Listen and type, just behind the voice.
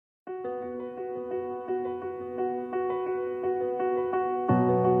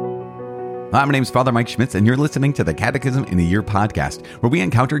Hi, my name is Father Mike Schmitz, and you're listening to the Catechism in a Year podcast, where we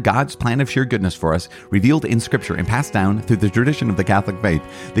encounter God's plan of sheer goodness for us, revealed in Scripture and passed down through the tradition of the Catholic faith.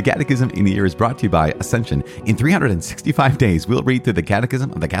 The Catechism in a Year is brought to you by Ascension. In 365 days, we'll read through the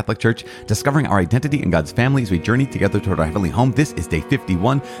Catechism of the Catholic Church, discovering our identity in God's family as we journey together toward our heavenly home. This is day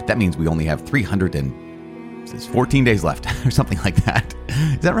 51. That means we only have 14 days left or something like that.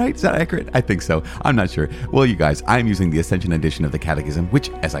 Is that right? Is that accurate? I think so. I'm not sure. Well, you guys, I'm using the Ascension edition of the Catechism, which,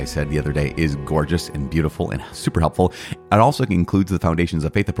 as I said the other day, is gorgeous and beautiful and super helpful. It also includes the Foundations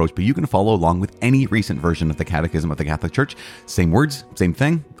of Faith approach, but you can follow along with any recent version of the Catechism of the Catholic Church. Same words, same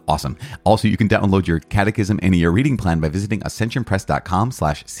thing. Awesome. Also, you can download your Catechism in a Year reading plan by visiting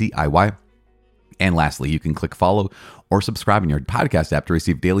ascensionpress.com/CIY. And lastly, you can click follow or subscribe in your podcast app to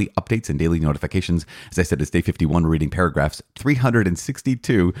receive daily updates and daily notifications. As I said, it's day 51. We're reading paragraphs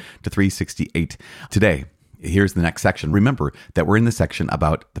 362 to 368. Today, here's the next section. Remember that we're in the section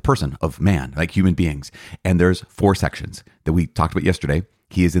about the person of man, like human beings. And there's 4 sections that we talked about yesterday.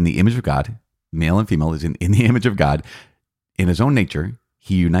 He is in the image of God. Male and female is in the image of God. In his own nature,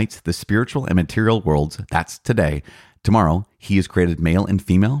 he unites the spiritual and material worlds. That's today. Tomorrow, he is created male and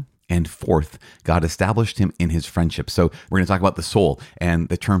female. And fourth, God established him in his friendship. So we're going to talk about the soul. And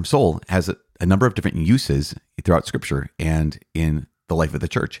the term soul has a number of different uses throughout Scripture and in the life of the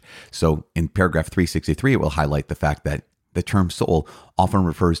church. So in paragraph 363, it will highlight the fact that the term soul often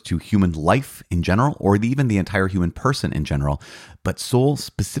refers to human life in general, or even the entire human person in general. But soul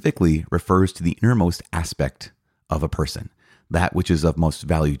specifically refers to the innermost aspect of a person, that which is of most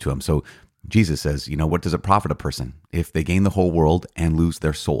value to him. So Jesus says, what does it profit a person if they gain the whole world and lose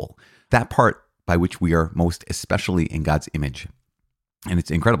their soul? That part by which we are most especially in God's image. And it's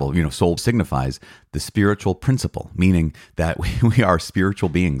incredible. Soul signifies the spiritual principle, meaning that we are spiritual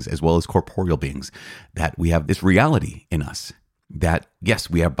beings as well as corporeal beings, that we have this reality in us that, yes,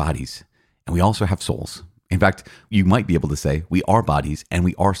 we have bodies and we also have souls. In fact, you might be able to say we are bodies and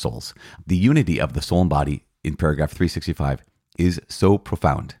we are souls. The unity of the soul and body in paragraph 365 is so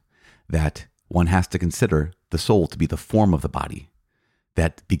profound that one has to consider the soul to be the form of the body,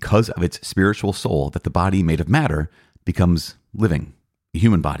 that because of its spiritual soul, that the body made of matter becomes living, a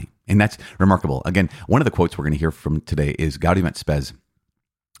human body. And that's remarkable. Again, one of the quotes we're going to hear from today is Gaudium et Spes,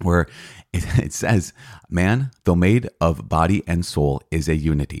 where it says, man, though made of body and soul, is a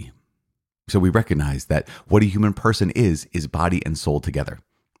unity. So we recognize that what a human person is body and soul together.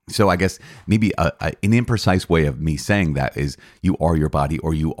 So I guess maybe an imprecise way of me saying that is you are your body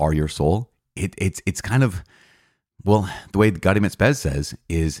or you are your soul. It's kind of, the way Gaudium et Spes says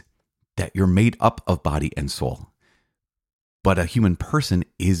is that you're made up of body and soul. But a human person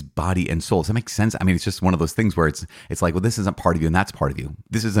is body and soul. Does that make sense? I mean, it's just one of those things where it's like, well, this isn't part of you and that's part of you.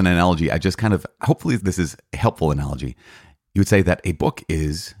 This is an analogy. Hopefully this is a helpful analogy. You would say that a book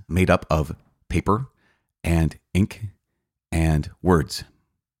is made up of paper and ink and words.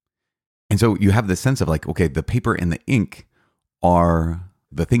 And so you have this sense of like, okay, the paper and the ink are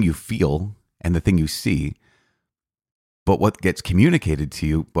the thing you feel and the thing you see. But what gets communicated to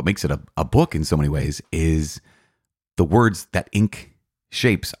you, what makes it a book in so many ways, is the words that ink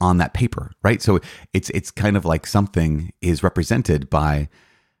shapes on that paper, right? So it's kind of like something is represented by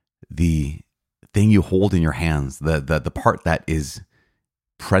the thing you hold in your hands. The part that is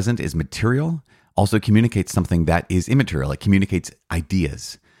present is material, also communicates something that is immaterial. It communicates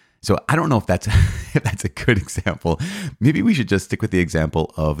ideas. So I don't know if that's a good example. Maybe we should just stick with the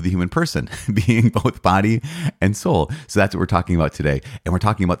example of the human person being both body and soul. So that's what we're talking about today. And we're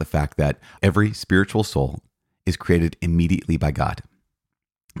talking about the fact that every spiritual soul is created immediately by God.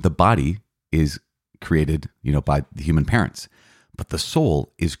 The body is created, by the human parents, but the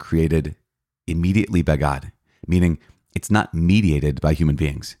soul is created immediately by God, meaning it's not mediated by human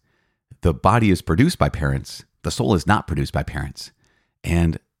beings. The body is produced by parents. The soul is not produced by parents.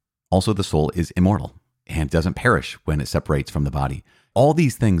 And also, the soul is immortal and doesn't perish when it separates from the body. All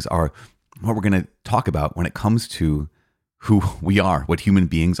these things are what we're going to talk about when it comes to who we are, what human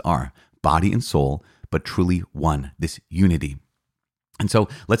beings are, body and soul, but truly one, this unity. And so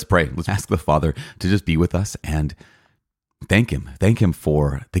let's pray. Let's ask the Father to just be with us and thank him. Thank him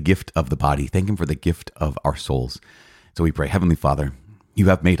for the gift of the body. Thank him for the gift of our souls. So we pray, Heavenly Father, you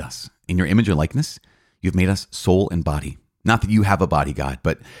have made us in your image and likeness. You've made us soul and body. Not that you have a body, God,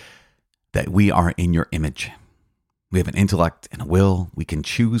 but that we are in your image. We have an intellect and a will. We can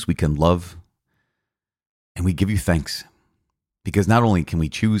choose, we can love, and we give you thanks. Because not only can we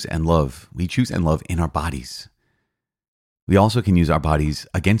choose and love, we choose and love in our bodies. We also can use our bodies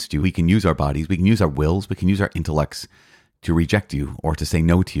against you. We can use our bodies, we can use our wills, we can use our intellects to reject you or to say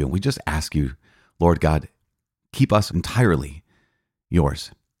no to you. We just ask you, Lord God, keep us entirely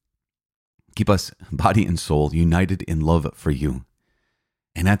yours. Keep us, body and soul, united in love for you.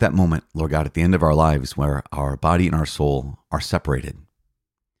 And at that moment, Lord God, at the end of our lives where our body and our soul are separated,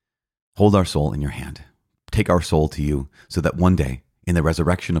 hold our soul in your hand. Take our soul to you so that one day, in the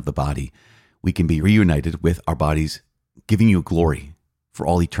resurrection of the body, we can be reunited with our bodies, giving you glory for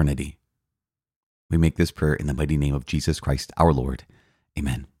all eternity. We make this prayer in the mighty name of Jesus Christ, our Lord.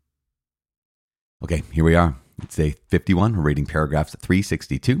 Amen. Okay, here we are. It's day 51. We're reading paragraphs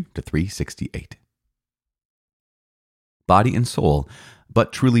 362 to 368. Body and soul,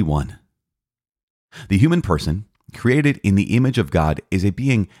 but truly one. The human person, created in the image of God, is a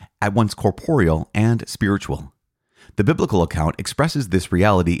being at once corporeal and spiritual. The biblical account expresses this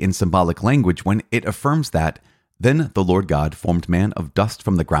reality in symbolic language when it affirms that, "Then the Lord God formed man of dust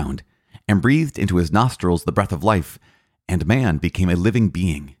from the ground, and breathed into his nostrils the breath of life, and man became a living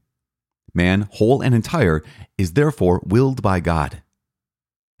being." Man, whole and entire, is therefore willed by God.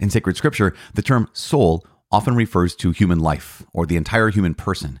 In sacred scripture, the term soul often refers to human life, or the entire human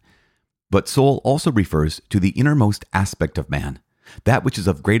person. But soul also refers to the innermost aspect of man, that which is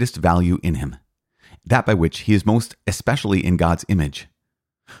of greatest value in him, that by which he is most especially in God's image.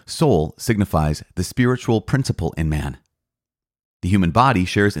 Soul signifies the spiritual principle in man. The human body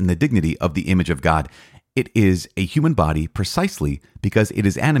shares in the dignity of the image of God. It is a human body precisely because it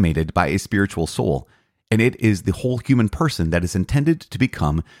is animated by a spiritual soul, and it is the whole human person that is intended to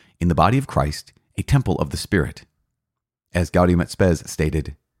become, in the body of Christ, a temple of the Spirit. As Gaudium et Spes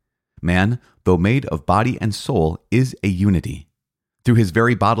stated, "Man, though made of body and soul, is a unity. Through his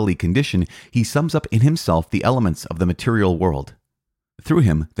very bodily condition, he sums up in himself the elements of the material world. Through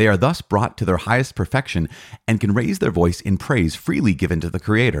him, they are thus brought to their highest perfection and can raise their voice in praise freely given to the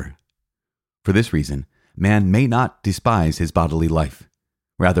Creator. For this reason, man may not despise his bodily life.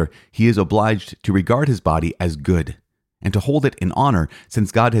 Rather, he is obliged to regard his body as good and to hold it in honor,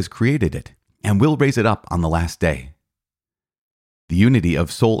 since God has created it and will raise it up on the last day." The unity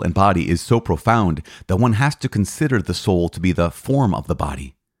of soul and body is so profound that one has to consider the soul to be the form of the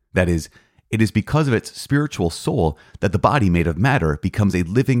body. That is, it is because of its spiritual soul that the body made of matter becomes a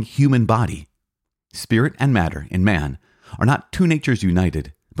living human body. Spirit and matter in man are not two natures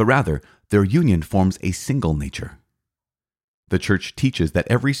united, but rather their union forms a single nature. The Church teaches that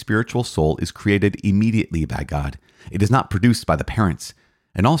every spiritual soul is created immediately by God. It is not produced by the parents,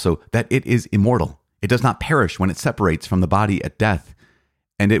 and also that it is immortal. It does not perish when it separates from the body at death,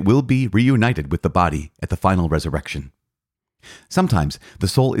 and it will be reunited with the body at the final resurrection. Sometimes the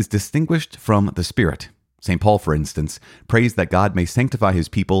soul is distinguished from the spirit. St. Paul, for instance, prays that God may sanctify his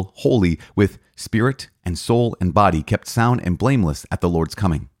people wholly, with spirit and soul and body kept sound and blameless at the Lord's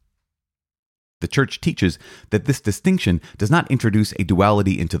coming. The Church teaches that this distinction does not introduce a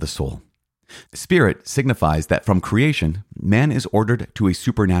duality into the soul. Spirit signifies that from creation, man is ordered to a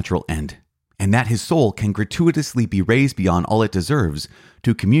supernatural end, and that his soul can gratuitously be raised beyond all it deserves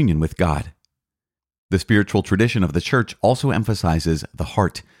to communion with God. The spiritual tradition of the Church also emphasizes the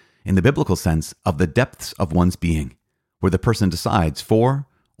heart, in the biblical sense of the depths of one's being, where the person decides for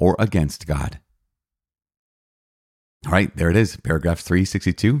or against God. All right, there it is, paragraphs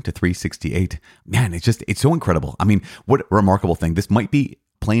 362 to 368. Man, it's so incredible. I mean, what a remarkable thing. This might be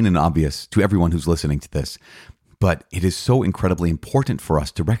plain and obvious to everyone who's listening to this, but it is so incredibly important for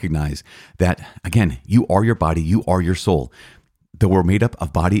us to recognize that, again, you are your body, you are your soul. Though we're made up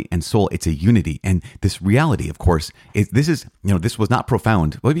of body and soul, it's a unity. And this reality, of course, this was not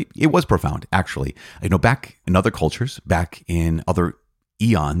profound. Well, it was profound, actually. Back in other cultures, back in other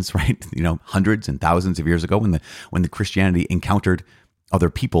eons, right? Hundreds and thousands of years ago, when the Christianity encountered other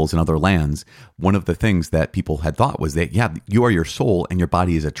peoples and other lands, one of the things that people had thought was that, yeah, you are your soul and your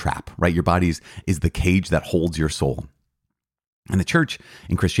body is a trap, right? Your body is the cage that holds your soul. And the Church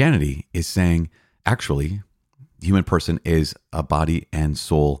in Christianity is saying, actually, the human person is a body and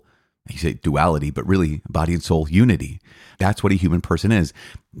soul, you say duality, but really body and soul unity. That's what a human person is.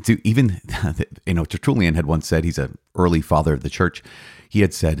 So even, Tertullian had once said, he's an early father of the Church, he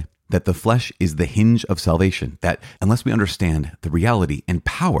had said that the flesh is the hinge of salvation, that unless we understand the reality and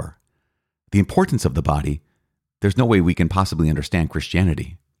power, the importance of the body, there's no way we can possibly understand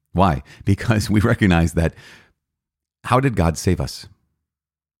Christianity. Why? Because we recognize that, how did God save us?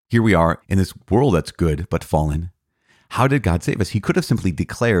 Here we are in this world that's good but fallen. How did God save us? He could have simply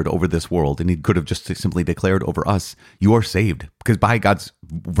declared over this world, and he could have just simply declared over us, you are saved. Because by God's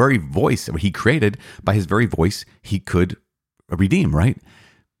very voice, he created, by his very voice, he could redeem, right?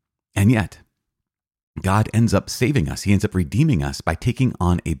 And yet, God ends up saving us. He ends up redeeming us by taking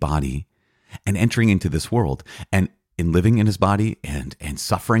on a body and entering into this world. And in living in his body and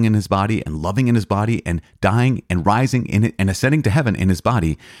suffering in his body and loving in his body and dying and rising in it and ascending to heaven in his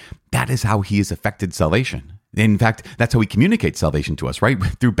body, that is how he has effected salvation. In fact, that's how he communicates salvation to us, right?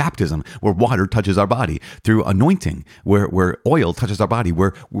 Through baptism, where water touches our body, through anointing, where oil touches our body,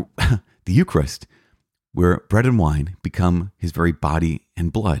 where the Eucharist, where bread and wine become his very body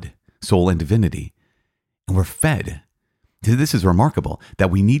and blood, soul and divinity, and we're fed. This is remarkable, that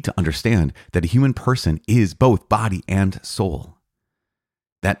we need to understand that a human person is both body and soul.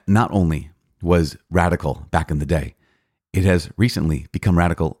 That not only was radical back in the day, it has recently become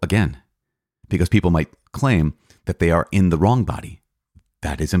radical again, because people might claim that they are in the wrong body.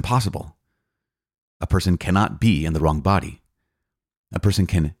 That is impossible. A person cannot be in the wrong body. A person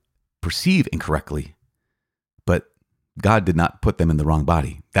can perceive incorrectly, but God did not put them in the wrong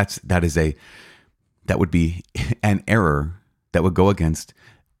body. That would be an error that would go against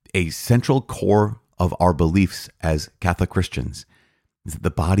a central core of our beliefs as Catholic Christians, that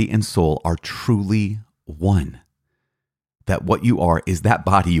the body and soul are truly one. That what you are is that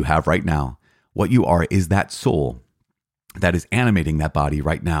body you have right now. What you are is that soul that is animating that body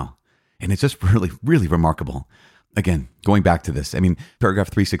right now. And it's just really, really remarkable. Again, going back to this, paragraph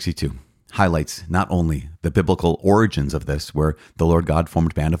 362 highlights not only the biblical origins of this, where the Lord God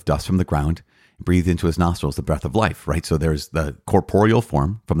formed man of dust from the ground, breathed into his nostrils the breath of life, right? So there's the corporeal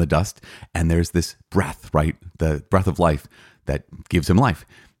form from the dust, and there's this breath, right? The breath of life that gives him life.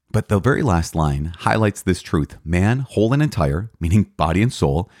 But the very last line highlights this truth. Man, whole and entire, meaning body and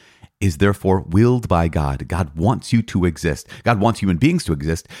soul, is therefore willed by God. God wants you to exist. God wants human beings to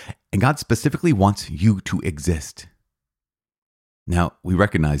exist, and God specifically wants you to exist. Now, we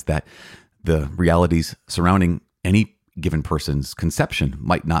recognize that the realities surrounding any given person's conception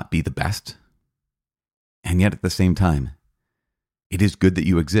might not be the best, and yet at the same time, it is good that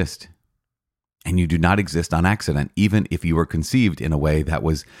you exist. And you do not exist on accident, even if you were conceived in a way that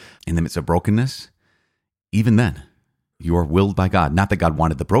was in the midst of brokenness. Even then, you are willed by God. Not that God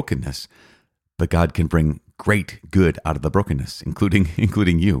wanted the brokenness, but God can bring great good out of the brokenness, including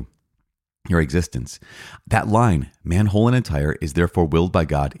you, your existence. That line, man whole and entire, is therefore willed by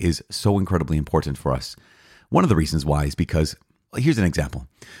God, is so incredibly important for us. One of the reasons why is because, here's an example.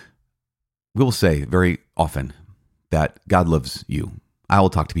 We will say very often that God loves you. I will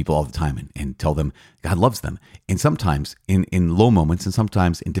talk to people all the time and tell them God loves them. And sometimes in low moments and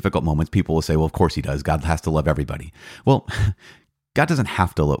sometimes in difficult moments, people will say, well, of course he does. God has to love everybody. Well, God doesn't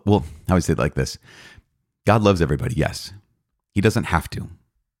have to love. Well, I would say it like this. God loves everybody. Yes. He doesn't have to.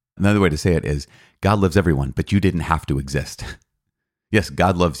 Another way to say it is God loves everyone, but you didn't have to exist. Yes,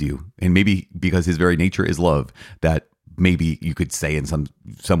 God loves you. And maybe because his very nature is love, that maybe you could say in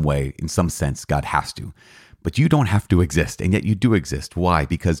some way, in some sense, God has to. But you don't have to exist, and yet you do exist. Why?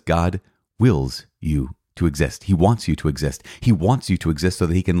 Because God wills you to exist. He wants you to exist. He wants you to exist so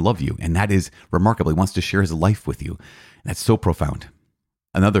that he can love you. And that is remarkable. He wants to share his life with you. That's so profound.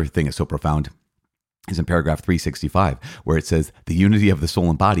 Another thing that's so profound is in paragraph 365, where it says, the unity of the soul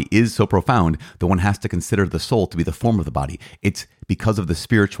and body is so profound that one has to consider the soul to be the form of the body. It's because of the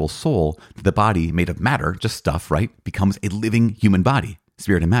spiritual soul that the body made of matter, just stuff, right, becomes a living human body.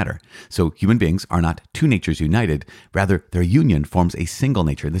 Spirit and matter. So human beings are not two natures united. Rather, their union forms a single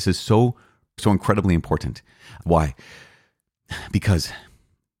nature. This is so incredibly important. Why? Because,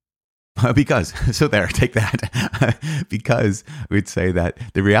 so there, take that. Because we'd say that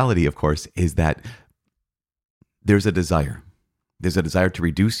the reality, of course, is that there's a desire. There's a desire to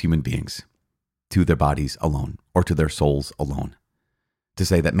reduce human beings to their bodies alone or to their souls alone. To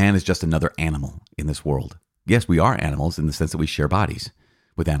say that man is just another animal in this world. Yes, we are animals in the sense that we share bodies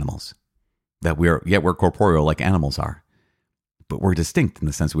with animals, that we're corporeal like animals are, but we're distinct in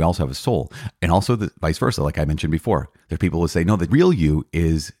the sense we also have a soul, and also the vice versa. Like I mentioned before, there are people who say, no, the real you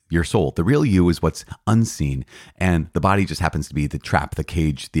is your soul. The real you is what's unseen, and the body just happens to be the trap, the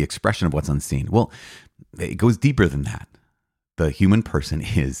cage, the expression of what's unseen. Well, it goes deeper than that. The human person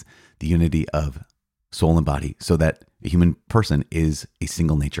is the unity of soul and body, so that a human person is a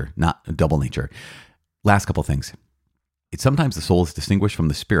single nature, not a double nature. Last couple things. It's sometimes the soul is distinguished from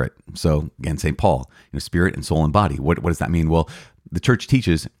the spirit. So again, St. Paul, spirit and soul and body. What does that mean? Well, the church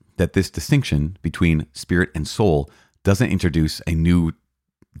teaches that this distinction between spirit and soul doesn't introduce a new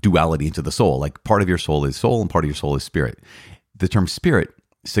duality into the soul. Like part of your soul is soul and part of your soul is spirit. The term spirit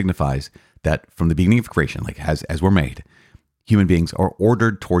signifies that from the beginning of creation, like as we're made, human beings are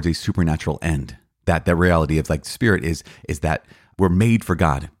ordered towards a supernatural end. That reality of like spirit is that we're made for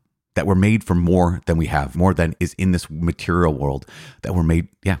God. That we're made for more than we have, more than is in this material world, that we're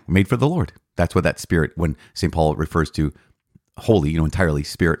made for the Lord. That's what that spirit, when St. Paul refers to holy, entirely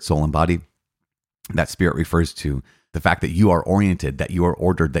spirit, soul, and body, that spirit refers to The fact that you are oriented, that you are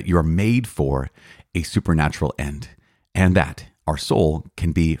ordered, that you are made for a supernatural end, and that our soul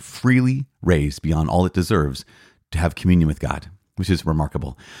can be freely raised beyond all it deserves to have communion with God, which is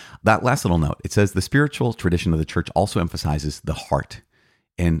remarkable. That last little note, it says the spiritual tradition of the church also emphasizes the heart,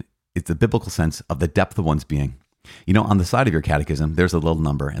 and it's the biblical sense of the depth of one's being. You know, on the side of your catechism, there's a little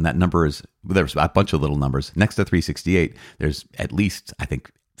number, and that number is, there's a bunch of little numbers. Next to 368, there's at least, I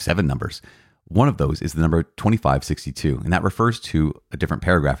think, 7 numbers. One of those is the number 2562, and that refers to a different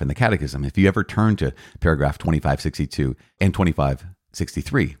paragraph in the Catechism. If you ever turn to paragraph 2562 and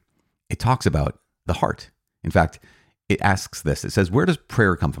 2563, it talks about the heart. In fact, it asks this. It says, where does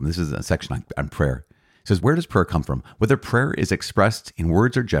prayer come from? This is a section on prayer. It says, where does prayer come from? Whether prayer is expressed in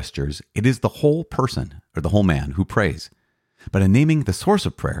words or gestures, it is the whole person or the whole man who prays. But in naming the source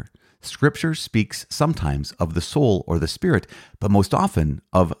of prayer, Scripture speaks sometimes of the soul or the spirit, but most often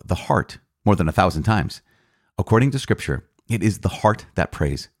of the heart, more than 1,000 times. According to Scripture, it is the heart that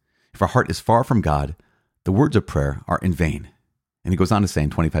prays. If our heart is far from God, the words of prayer are in vain. And he goes on to say in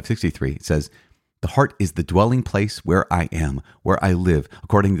 2563, it says, the heart is the dwelling place where I am, where I live.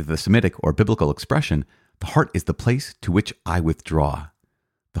 According to the Semitic or biblical expression, the heart is the place to which I withdraw.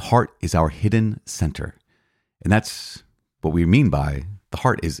 The heart is our hidden center. And that's what we mean by the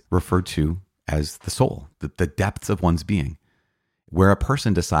heart is referred to as the soul, the depths of one's being, where a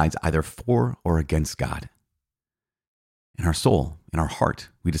person decides either for or against God. In our soul, in our heart,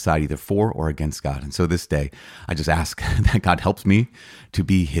 we decide either for or against God. And so this day, I just ask that God helps me to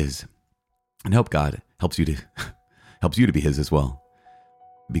be His. And hope God helps you to be His as well.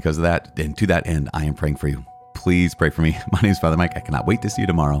 Because of that, and to that end, I am praying for you. Please pray for me. My name is Father Mike. I cannot wait to see you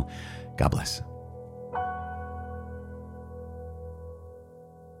tomorrow. God bless.